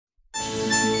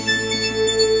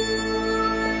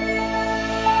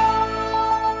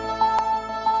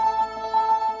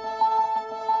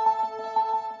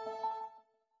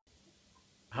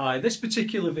Hi, this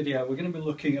particular video we're going to be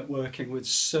looking at working with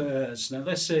surds. Now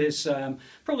this is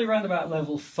probably around about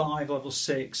level 5, level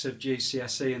 6 of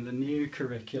GCSE in the new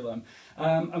curriculum.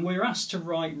 And we're asked to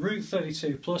write root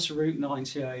 32 plus root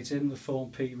 98 in the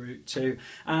form p root 2,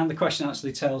 and the question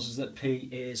actually tells us that p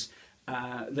is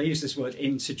they use this word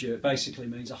integer. It basically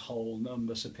means a whole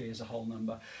number, so p is a whole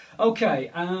number. Okay,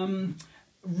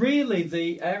 really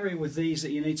the area with these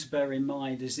that you need to bear in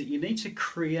mind is that you need to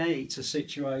create a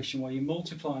situation where you're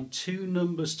multiplying two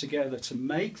numbers together to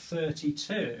make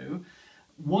 32,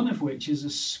 one of which is a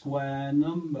square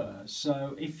number.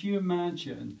 So if you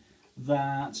imagine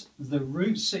that the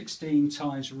root 16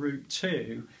 times root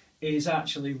 2 is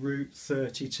actually root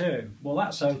 32. Well,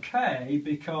 that's okay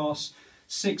because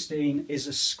 16 is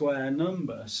a square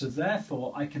number, so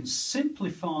therefore I can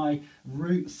simplify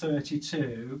root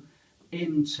 32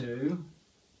 into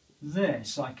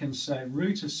this. I can say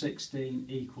root of 16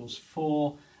 equals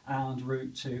 4 and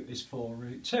root 2 is 4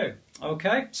 root 2.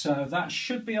 Okay, so that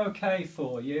should be okay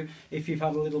for you if you've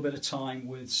had a little bit of time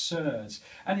with surds.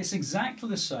 And it's exactly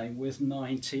the same with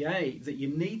 98, that you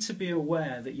need to be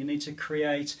aware that you need to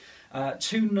create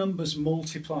two numbers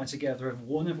multiplied together, of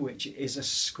one of which is a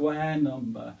square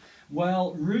number.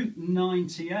 Well, root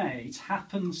 98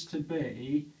 happens to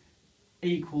be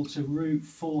equal to root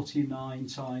 49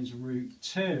 times root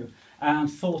 2,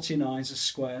 and 49 is a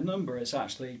square number. It's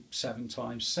actually 7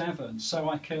 times 7, so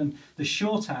I can, the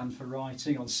shorthand for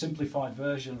writing, or the simplified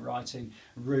version of writing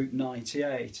root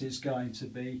 98 is going to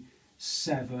be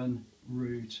 7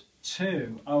 root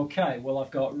 2. Okay, well I've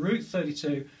got root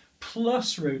 32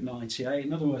 plus root 98.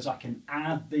 In other words, I can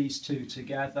add these two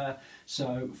together,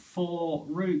 so 4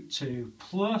 root 2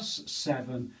 plus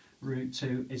 7 root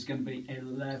 2 is going to be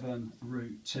 11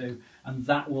 root 2, and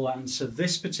that will answer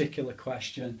this particular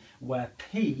question where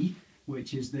p,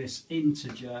 which is this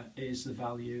integer, is the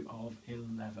value of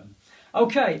 11.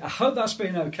 Okay, I hope that's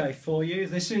been okay for you.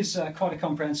 This is quite a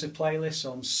comprehensive playlist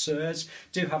on surds.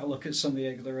 Do have a look at some of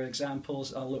the other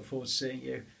examples. I'll look forward to seeing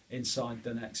you inside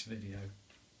the next video.